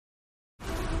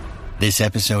This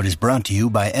episode is brought to you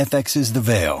by FX's The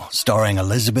Veil, starring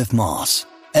Elizabeth Moss.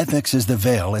 FX's The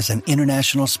Veil is an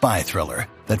international spy thriller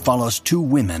that follows two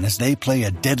women as they play a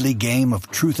deadly game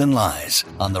of truth and lies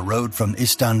on the road from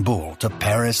Istanbul to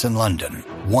Paris and London.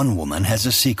 One woman has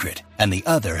a secret, and the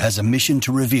other has a mission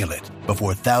to reveal it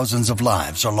before thousands of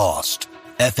lives are lost.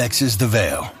 FX's The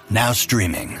Veil, now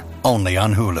streaming, only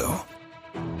on Hulu.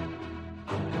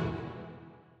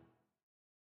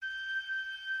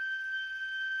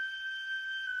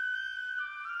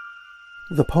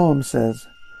 The poem says,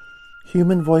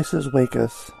 "Human voices wake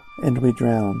us, and we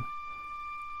drown."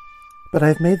 But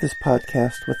I've made this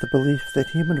podcast with the belief that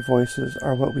human voices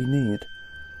are what we need.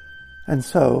 And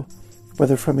so,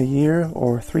 whether from a year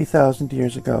or 3,000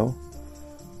 years ago,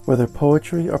 whether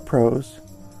poetry or prose,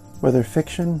 whether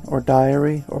fiction or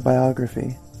diary or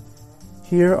biography,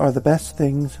 here are the best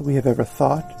things we have ever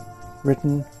thought,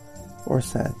 written, or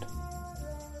said.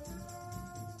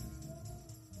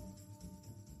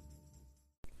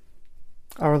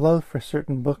 Our love for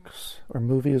certain books or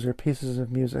movies or pieces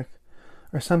of music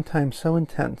are sometimes so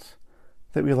intense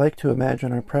that we like to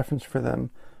imagine our preference for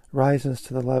them rises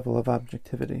to the level of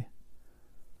objectivity.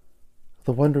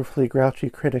 The wonderfully grouchy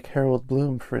critic Harold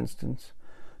Bloom, for instance,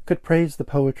 could praise the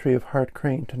poetry of Hart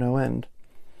Crane to no end,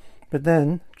 but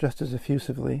then, just as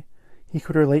effusively, he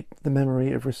could relate the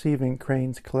memory of receiving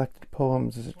Crane's collected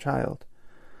poems as a child,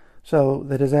 so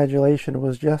that his adulation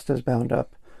was just as bound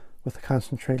up with the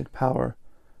concentrated power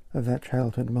of that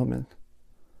childhood moment.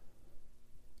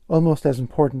 Almost as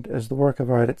important as the work of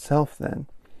art itself, then,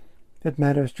 it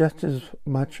matters just as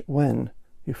much when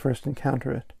you first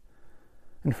encounter it.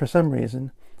 And for some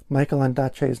reason, Michael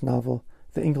Ondaatje's novel,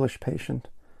 The English Patient,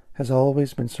 has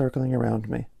always been circling around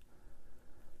me.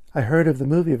 I heard of the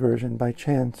movie version by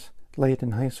chance late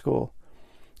in high school,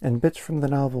 and bits from the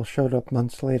novel showed up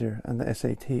months later on the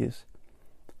SATs.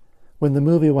 When the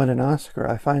movie won an Oscar,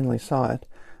 I finally saw it,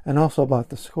 and also bought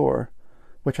the score,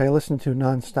 which I listened to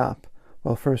non-stop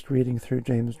while first reading through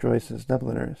James Joyce's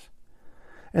Dubliners.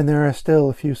 And there are still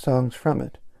a few songs from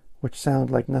it, which sound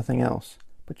like nothing else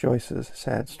but Joyce's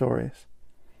sad stories.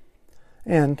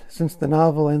 And, since the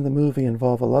novel and the movie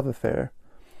involve a love affair,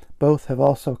 both have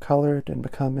also colored and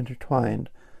become intertwined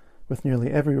with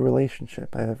nearly every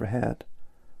relationship I've ever had.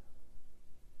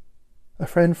 A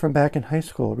friend from back in high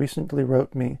school recently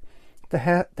wrote me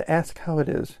to ask how it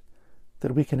is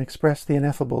that we can express the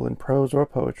ineffable in prose or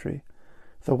poetry,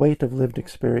 the weight of lived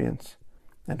experience,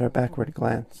 and our backward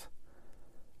glance.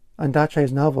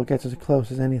 Ondaatje's novel gets as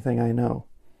close as anything I know.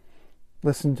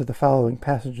 Listen to the following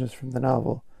passages from the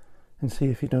novel, and see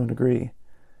if you don't agree.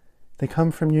 They come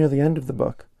from near the end of the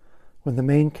book, when the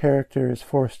main character is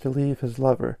forced to leave his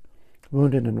lover,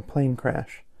 wounded in a plane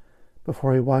crash,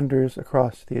 before he wanders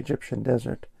across the Egyptian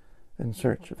desert in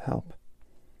search of help.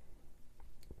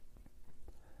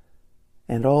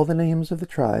 And all the names of the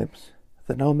tribes,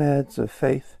 the nomads of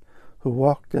faith, who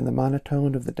walked in the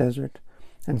monotone of the desert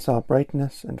and saw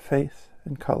brightness and faith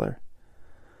and color,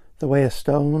 the way a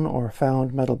stone or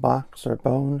found metal box or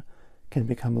bone can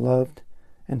become loved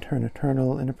and turn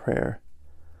eternal in a prayer.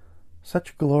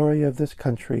 Such glory of this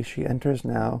country she enters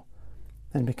now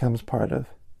and becomes part of.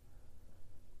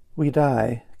 We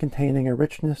die, containing a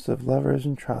richness of lovers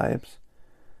and tribes,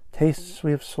 tastes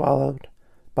we have swallowed,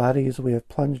 bodies we have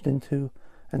plunged into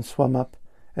and swum up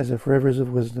as if rivers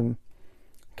of wisdom,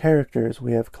 characters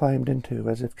we have climbed into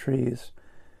as if trees,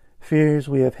 fears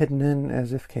we have hidden in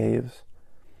as if caves.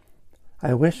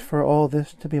 I wish for all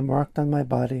this to be marked on my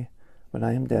body when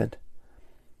I am dead.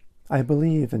 I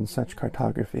believe in such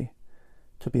cartography,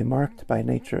 to be marked by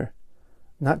nature,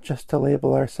 not just to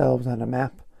label ourselves on a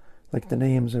map like the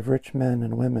names of rich men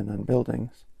and women on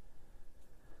buildings.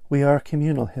 We are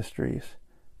communal histories,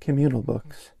 communal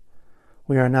books.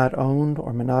 We are not owned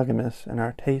or monogamous in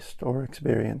our taste or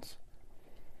experience.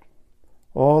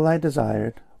 All I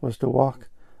desired was to walk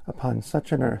upon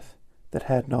such an earth that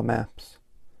had no maps.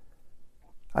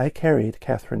 I carried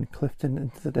Catherine Clifton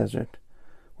into the desert,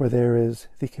 where there is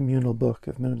the communal book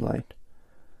of moonlight.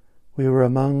 We were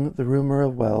among the rumor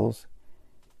of wells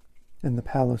in the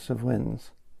palace of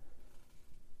winds.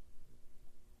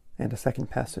 And a second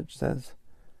passage says,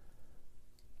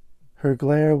 her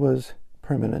glare was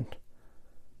permanent.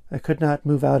 I could not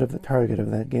move out of the target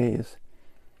of that gaze.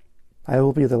 I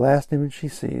will be the last image she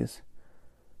sees,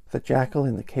 the jackal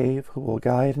in the cave who will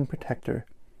guide and protect her,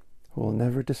 who will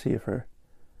never deceive her.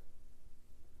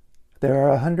 There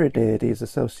are 100 deities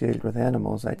associated with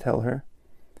animals, I tell her.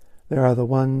 There are the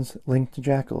ones linked to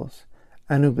jackals,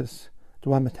 Anubis,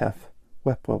 Dwamatef,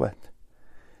 Wepwawet.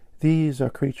 These are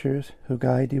creatures who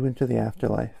guide you into the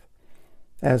afterlife,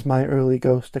 as my early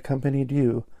ghost accompanied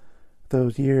you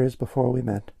those years before we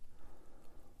met.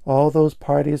 All those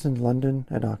parties in London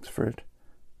and Oxford,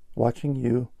 watching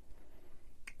you.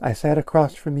 I sat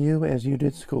across from you as you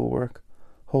did schoolwork,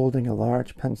 holding a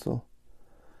large pencil.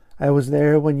 I was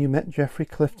there when you met Geoffrey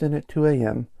Clifton at 2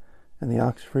 a.m. in the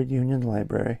Oxford Union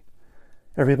Library.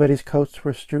 Everybody's coats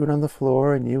were strewn on the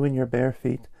floor, and you in your bare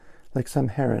feet, like some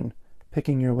heron,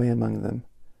 picking your way among them.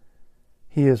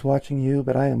 He is watching you,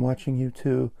 but I am watching you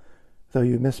too, though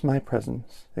you miss my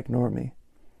presence, ignore me.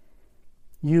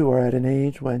 You are at an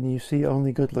age when you see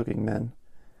only good-looking men.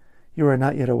 You are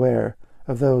not yet aware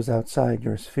of those outside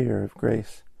your sphere of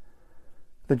grace.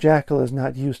 The jackal is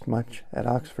not used much at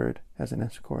Oxford as an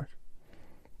escort.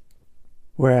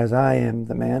 Whereas I am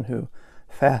the man who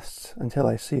fasts until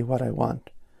I see what I want.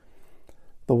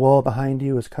 The wall behind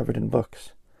you is covered in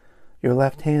books. Your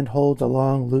left hand holds a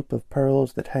long loop of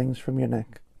pearls that hangs from your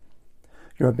neck.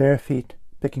 Your bare feet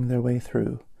picking their way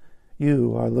through.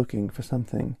 You are looking for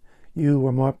something. You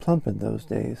were more plump in those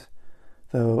days,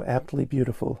 though aptly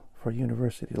beautiful for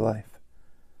university life.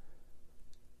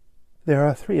 There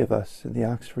are 3 of us in the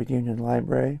Oxford Union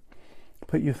Library,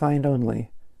 but you find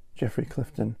only Geoffrey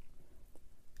Clifton.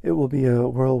 It will be a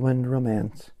whirlwind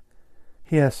romance.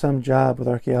 He has some job with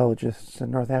archaeologists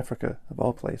in North Africa, of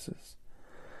all places.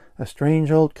 A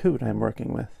strange old coot I'm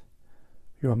working with.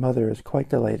 Your mother is quite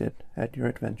delighted at your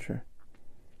adventure.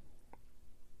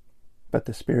 But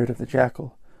the spirit of the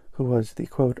jackal, who was the,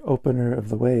 quote, opener of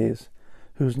the ways,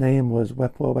 whose name was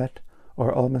Wepwowet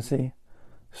or Ulmacy,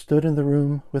 stood in the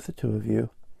room with the 2 of you,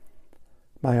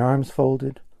 my arms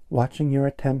folded, watching your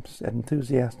attempts at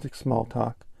enthusiastic small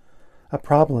talk, a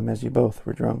problem as you both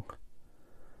were drunk.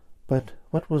 But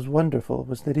what was wonderful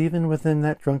was that even within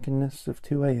that drunkenness of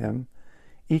 2 a.m.,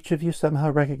 each of you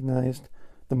somehow recognized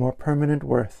the more permanent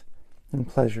worth and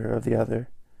pleasure of the other.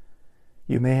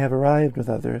 You may have arrived with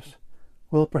others,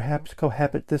 will perhaps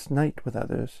cohabit this night with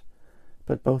others,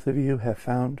 but both of you have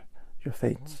found your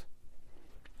fates.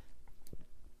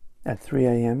 At 3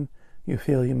 a.m., you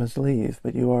feel you must leave,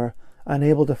 but you are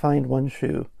unable to find one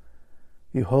shoe.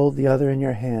 You hold the other in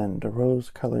your hand, a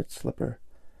rose-colored slipper.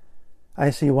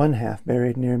 I see one half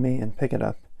buried near me and pick it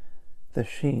up, the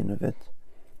sheen of it.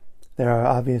 There are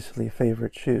obviously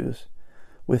favorite shoes,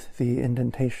 with the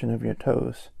indentation of your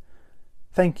toes.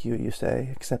 Thank you, you say,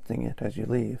 accepting it as you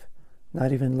leave,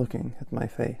 not even looking at my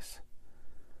face.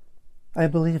 I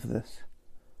believe this.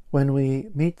 When we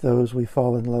meet those we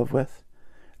fall in love with,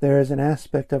 there is an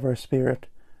aspect of our spirit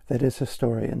that is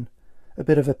historian, a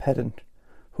bit of a pedant,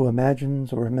 who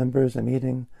imagines or remembers a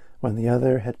meeting when the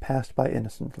other had passed by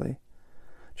innocently,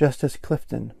 just as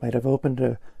Clifton might have opened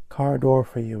a car door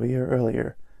for you a year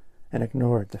earlier and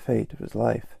ignored the fate of his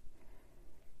life.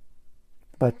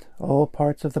 But all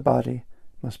parts of the body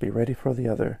must be ready for the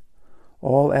other.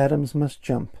 All atoms must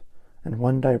jump in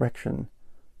one direction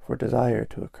for desire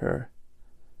to occur.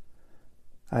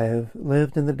 I have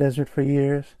lived in the desert for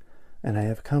years, and I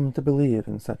have come to believe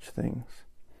in such things.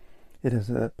 It is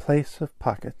a place of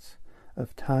pockets,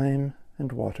 of time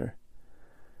and water.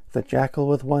 The jackal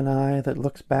with one eye that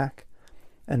looks back,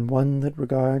 and one that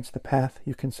regards the path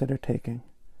you consider taking.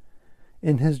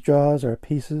 In his jaws are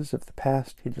pieces of the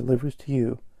past he delivers to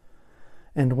you,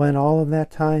 and when all of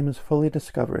that time is fully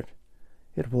discovered,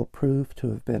 it will prove to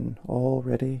have been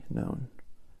already known.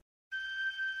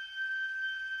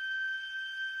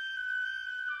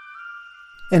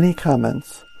 Any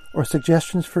comments or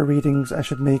suggestions for readings I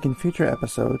should make in future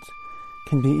episodes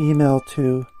can be emailed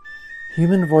to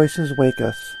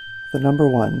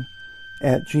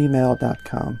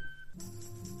humanvoiceswakeus1@gmail.com.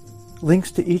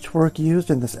 Links to each work used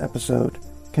in this episode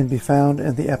can be found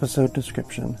in the episode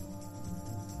description.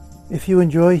 If you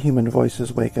enjoy Human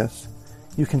Voices Wake Us,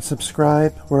 you can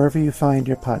subscribe wherever you find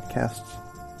your podcasts.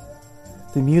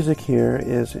 The music here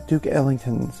is Duke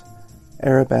Ellington's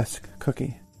Arabesque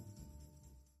Cookie.